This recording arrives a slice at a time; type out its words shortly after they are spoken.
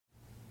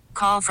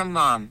call from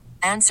mom.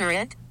 Answer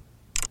it.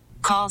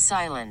 Call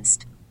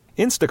silenced.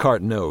 Instacart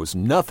knows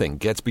nothing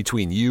gets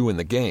between you and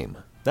the game.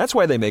 That's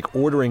why they make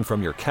ordering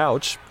from your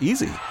couch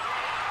easy.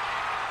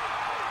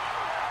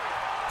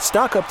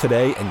 Stock up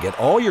today and get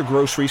all your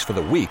groceries for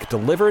the week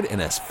delivered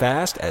in as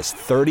fast as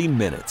 30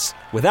 minutes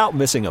without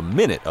missing a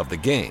minute of the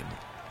game.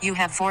 You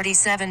have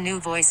 47 new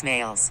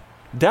voicemails.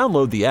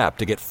 Download the app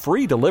to get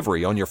free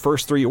delivery on your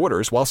first 3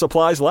 orders while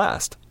supplies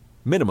last.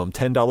 Minimum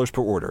 $10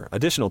 per order.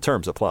 Additional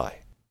terms apply.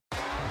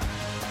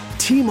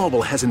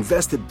 T-Mobile has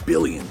invested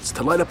billions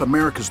to light up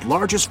America's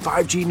largest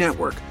 5G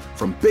network,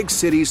 from big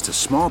cities to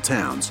small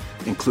towns,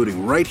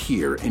 including right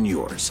here in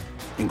yours.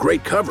 And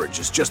great coverage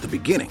is just the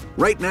beginning.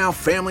 Right now,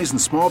 families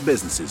and small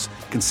businesses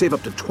can save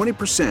up to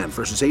 20%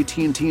 versus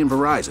AT&T and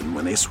Verizon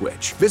when they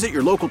switch. Visit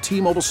your local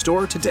T-Mobile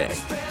store today.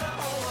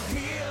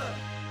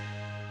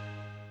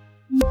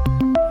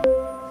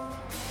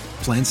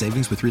 Plan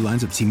savings with 3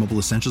 lines of T-Mobile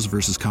Essentials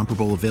versus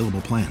comparable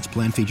available plans.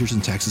 Plan features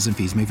and taxes and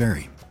fees may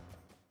vary.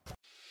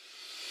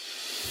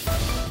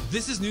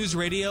 This is News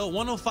Radio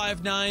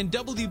 105.9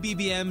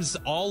 WBBM's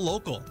All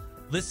Local.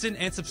 Listen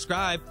and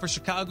subscribe for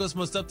Chicago's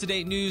most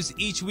up-to-date news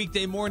each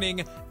weekday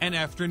morning and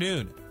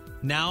afternoon.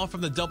 Now from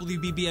the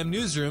WBBM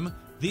Newsroom,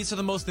 these are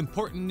the most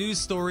important news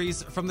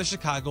stories from the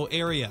Chicago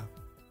area.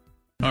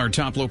 Our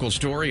top local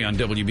story on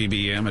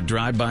WBBM, a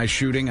drive-by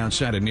shooting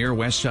outside a near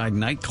West Side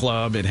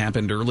nightclub. It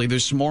happened early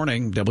this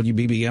morning.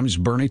 WBBM's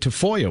Bernie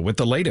Tafoya with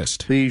the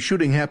latest. The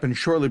shooting happened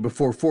shortly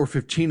before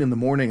 4:15 in the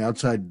morning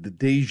outside the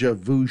Deja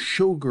Vu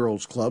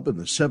Showgirls Club in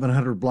the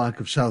 700 block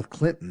of South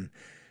Clinton.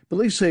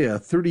 Police say a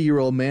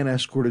 30-year-old man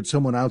escorted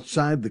someone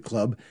outside the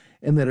club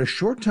and that a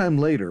short time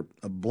later,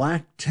 a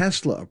black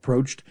Tesla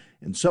approached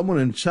and someone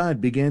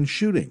inside began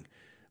shooting.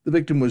 The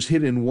victim was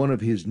hit in one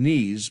of his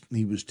knees.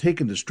 He was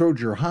taken to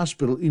Stroger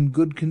Hospital in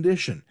good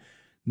condition.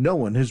 No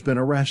one has been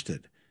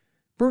arrested.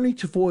 Bernie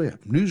Tafoya,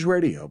 News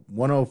Radio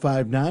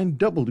 105.9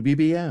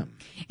 WBBM.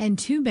 And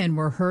 2 men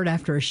were hurt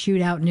after a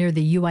shootout near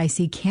the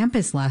UIC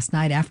campus last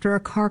night after a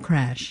car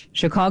crash.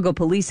 Chicago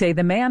police say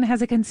the man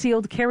has a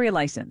concealed carry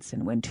license,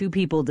 and when 2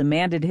 people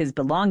demanded his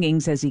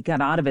belongings as he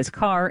got out of his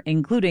car,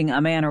 including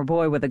a man or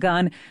boy with a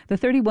gun, the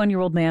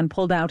 31-year-old man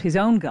pulled out his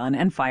own gun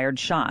and fired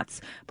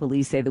shots.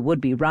 Police say the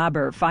would-be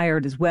robber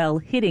fired as well,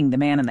 hitting the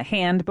man in the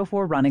hand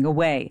before running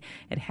away.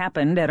 It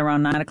happened at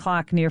around 9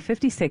 o'clock near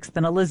 56th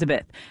and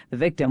Elizabeth. The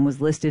victim was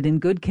listed in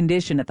good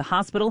condition at the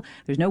hospital.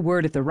 There's no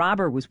word if the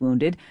robber was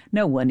wounded.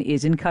 No one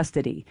is in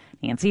custody.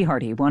 Nancy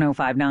Hardy,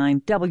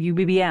 105.9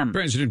 WBBM.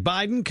 President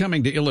Biden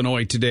coming to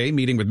Illinois today,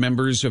 meeting with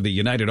members of the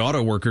United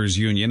Auto Workers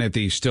Union at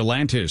the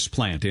Stellantis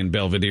plant in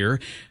Belvidere.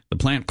 The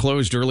plant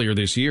closed earlier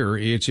this year.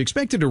 It's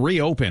expected to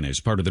reopen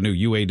as part of the new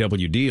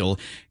UAW deal.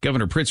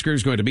 Governor Pritzker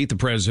is going to meet the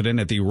president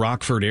at the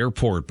Rockford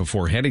Airport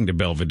before heading to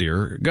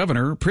Belvidere.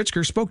 Governor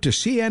Pritzker spoke to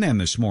CNN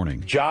this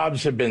morning.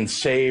 Jobs have been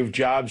saved.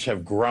 Jobs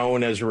have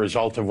grown as a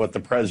result of what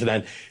the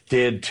president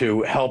did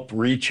to help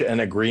reach an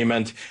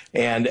agreement.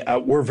 And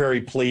we're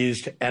very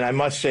pleased. And I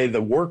must say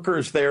the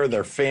workers there,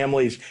 their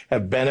families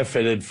have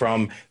benefited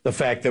from the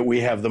fact that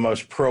we have the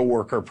most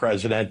pro-worker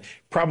president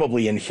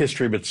probably in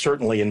history, but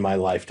certainly in my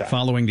lifetime.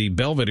 Following the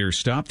Belvedere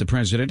stop, the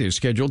president is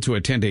scheduled to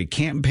attend a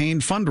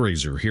campaign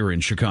fundraiser here in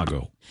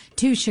Chicago.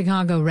 2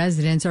 Chicago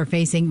residents are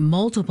facing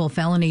multiple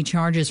felony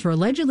charges for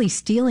allegedly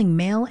stealing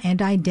mail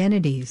and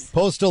identities.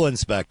 Postal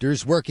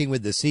inspectors working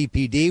with the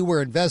CPD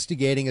were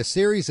investigating a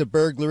series of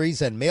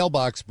burglaries and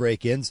mailbox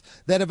break-ins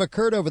that have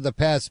occurred over the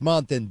past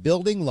month in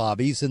building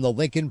lobbies in the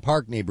Lincoln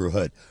Park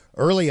neighborhood.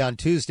 Early on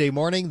Tuesday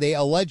morning, they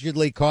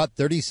allegedly caught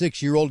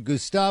 36-year-old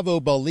Gustavo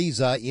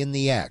Baliza in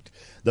the act.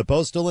 The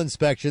Postal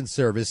Inspection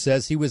Service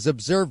says he was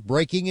observed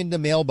breaking into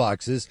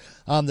mailboxes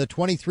on the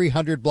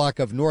 2300 block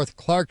of North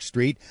Clark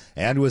Street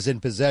and was in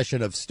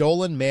possession of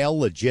stolen mail,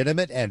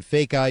 legitimate and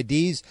fake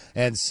IDs,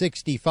 and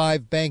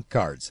 65 bank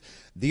cards.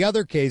 The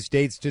other case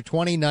dates to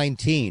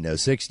 2019. A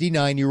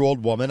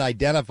 69-year-old woman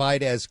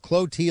identified as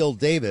Clotilde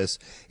Davis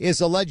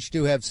is alleged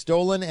to have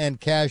stolen and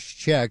cashed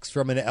checks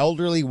from an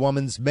elderly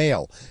woman's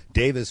mail.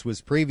 Davis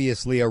was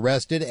previously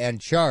arrested and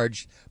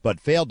charged,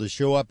 but failed to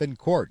show up in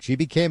court. She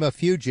became a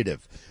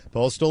fugitive.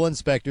 Postal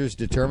inspectors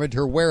determined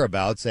her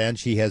whereabouts, and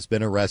she has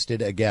been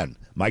arrested again.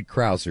 Mike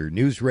Krauser,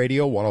 News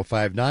Radio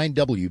 105.9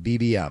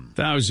 WBBM.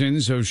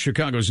 Thousands of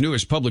Chicago's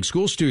newest public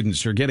school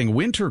students are getting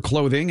winter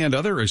clothing and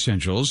other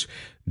essentials.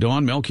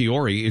 Dawn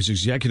Melchiori is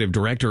executive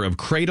director of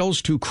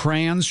Cradles to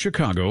Crayons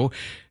Chicago.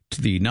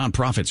 The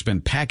nonprofit's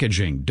been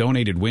packaging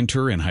donated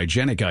winter and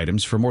hygienic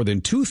items for more than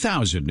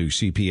 2,000 new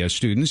CPS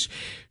students.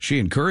 She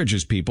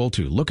encourages people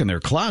to look in their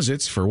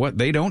closets for what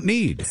they don't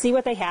need. See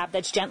what they have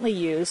that's gently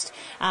used.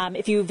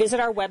 If you visit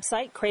our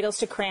website,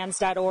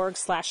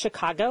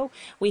 cradlestocrayons.org/Chicago,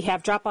 we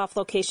have drop-off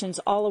locations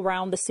all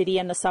around the city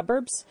and the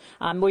suburbs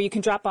where you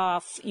can drop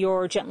off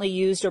your gently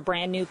used or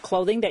brand new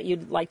clothing that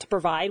you'd like to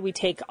provide. We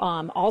take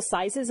all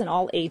sizes and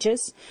all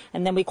ages,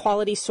 and then we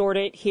quality sort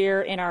it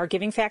here in our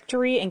giving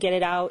factory and get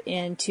it out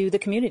into to the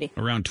community.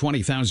 Around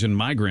 20,000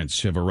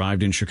 migrants have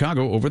arrived in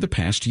Chicago over the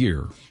past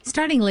year.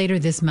 Starting later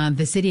this month,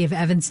 the city of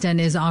Evanston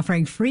is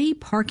offering free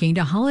parking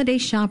to holiday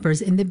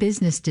shoppers in the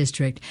business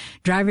district.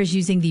 Drivers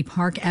using the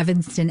Park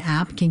Evanston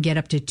app can get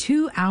up to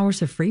 2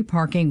 hours of free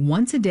parking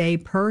once a day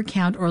per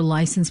account or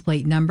license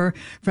plate number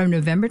from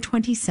November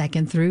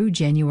 22nd through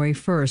January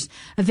 1st.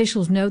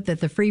 Officials note that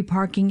the free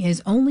parking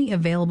is only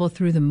available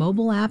through the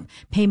mobile app.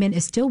 Payment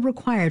is still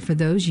required for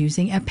those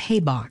using a pay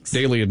box.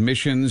 Daily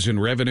admissions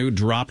and revenue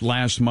dropped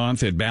last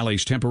month at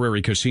Bally's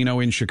temporary casino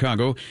in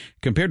Chicago.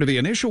 Compared to the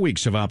initial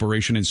weeks of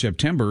operation in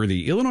September,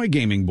 the Illinois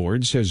Gaming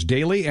Board says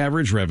daily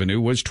average revenue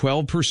was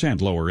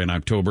 12% lower in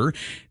October.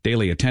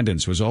 Daily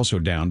attendance was also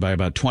down by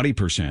about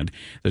 20%.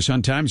 The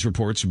Sun-Times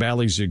reports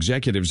Bally's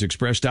executives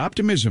expressed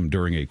optimism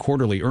during a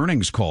quarterly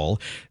earnings call.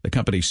 The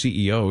company's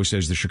CEO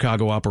says the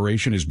Chicago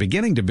operation is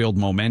beginning to build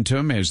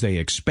momentum as they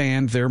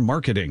expand their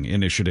marketing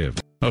initiative.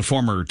 A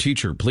former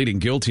teacher pleading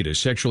guilty to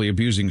sexually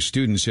abusing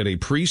students at a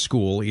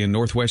preschool in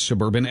northwest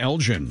suburban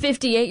Elgin.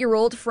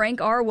 58-year-old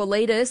Frank R.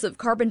 Waletis of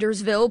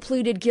Carpentersville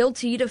pleaded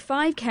guilty to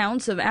 5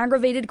 counts of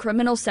aggravated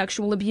criminal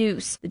sexual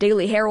abuse. The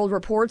Daily Herald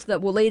reports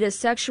that Waletis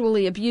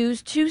sexually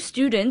abused 2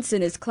 students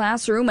in his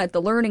classroom at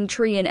the Learning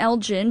Tree in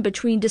Elgin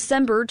between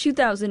December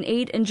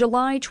 2008 and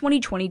July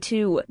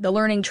 2022. The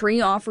Learning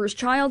Tree offers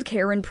child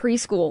care in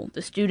preschool.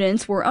 The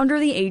students were under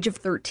the age of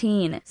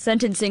 13.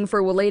 Sentencing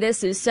for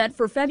Waletis is set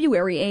for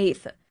February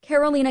 8th.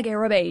 Carolina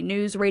Garibay,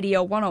 News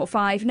Radio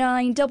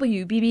 105.9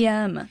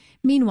 WBBM.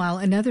 Meanwhile,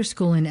 another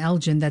school in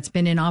Elgin that's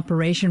been in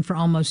operation for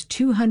almost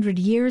 200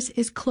 years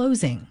is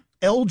closing.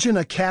 Elgin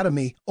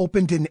Academy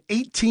opened in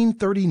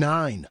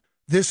 1839.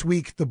 This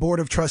week, the Board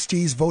of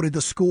Trustees voted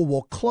the school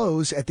will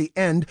close at the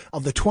end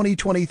of the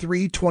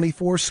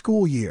 2023-24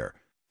 school year.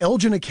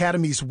 Elgin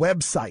Academy's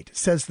website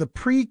says the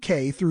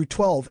pre-K through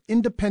 12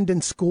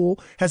 independent school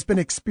has been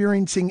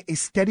experiencing a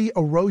steady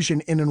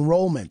erosion in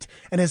enrollment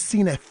and has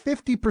seen a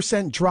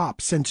 50% drop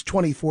since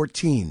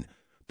 2014.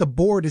 The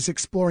board is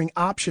exploring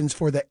options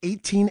for the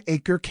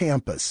 18-acre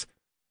campus.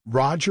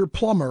 Roger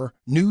Plummer,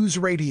 News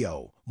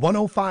Radio,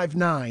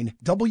 105.9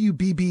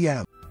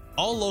 WBBM.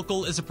 All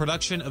Local is a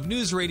production of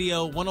News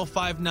Radio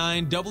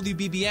 105.9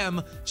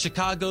 WBBM,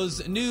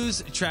 Chicago's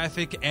news,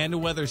 traffic,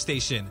 and weather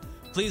station.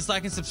 Please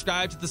like and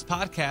subscribe to this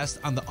podcast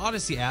on the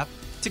Odyssey app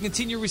to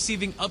continue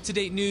receiving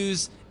up-to-date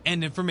news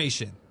and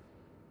information.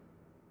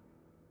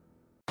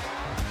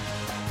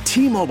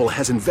 T-Mobile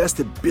has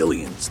invested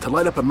billions to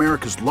light up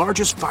America's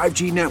largest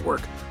 5G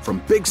network,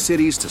 from big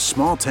cities to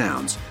small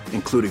towns,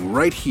 including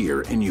right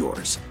here in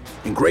yours.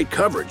 And great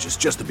coverage is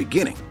just the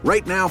beginning.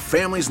 Right now,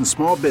 families and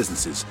small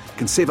businesses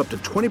can save up to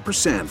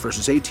 20%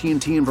 versus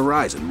AT&T and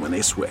Verizon when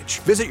they switch.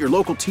 Visit your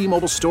local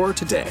T-Mobile store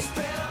today.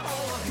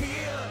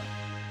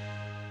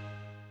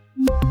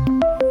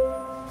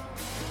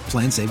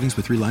 Plan savings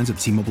with 3 lines of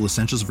T-Mobile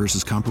Essentials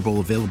versus comparable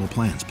available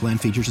plans. Plan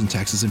features and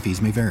taxes and fees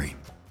may vary.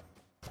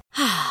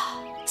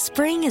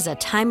 Spring is a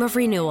time of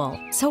renewal,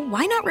 so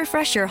why not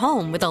refresh your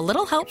home with a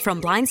little help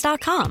from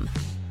Blinds.com?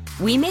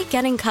 We make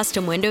getting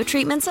custom window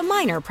treatments a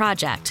minor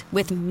project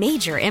with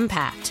major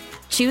impact.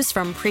 Choose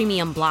from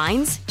premium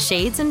blinds,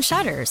 shades, and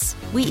shutters.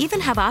 We even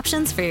have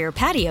options for your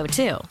patio,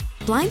 too.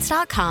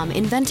 Blinds.com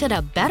invented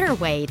a better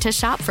way to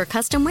shop for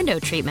custom window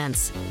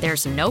treatments.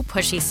 There's no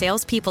pushy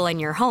salespeople in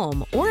your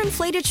home or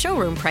inflated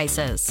showroom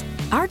prices.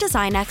 Our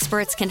design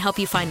experts can help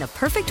you find the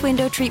perfect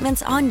window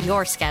treatments on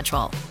your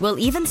schedule. We'll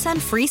even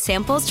send free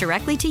samples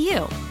directly to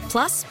you.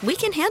 Plus, we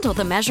can handle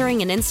the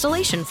measuring and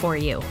installation for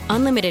you.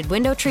 Unlimited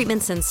window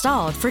treatments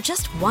installed for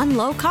just one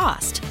low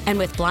cost. And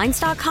with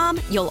Blinds.com,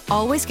 you'll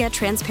always get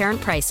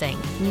transparent pricing.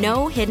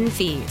 No hidden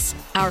fees.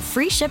 Our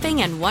free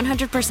shipping and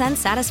 100%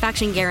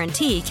 satisfaction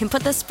guarantee can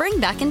put the spring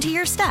back into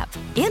your step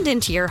and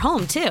into your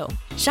home, too.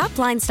 Shop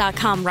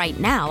Blinds.com right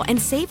now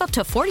and save up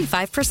to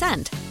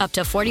 45%. Up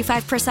to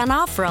 45%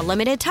 off for a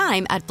limited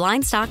time at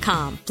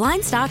Blinds.com.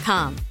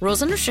 Blinds.com.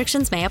 Rules and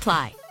restrictions may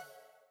apply.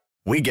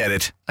 We get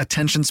it.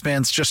 Attention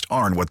spans just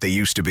aren't what they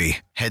used to be.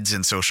 Heads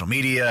in social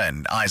media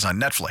and eyes on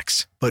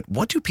Netflix. But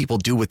what do people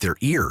do with their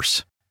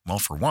ears? Well,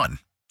 for one,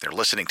 they're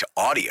listening to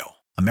audio.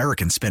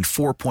 Americans spend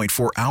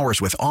 4.4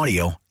 hours with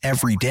audio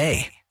every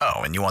day. Oh,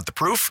 and you want the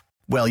proof?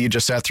 Well, you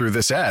just sat through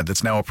this ad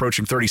that's now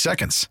approaching 30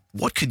 seconds.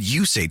 What could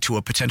you say to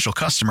a potential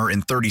customer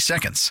in 30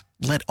 seconds?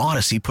 Let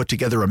Odyssey put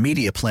together a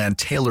media plan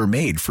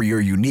tailor-made for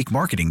your unique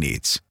marketing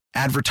needs.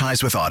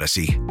 Advertise with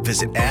Odyssey.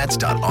 Visit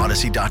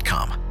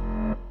ads.odyssey.com.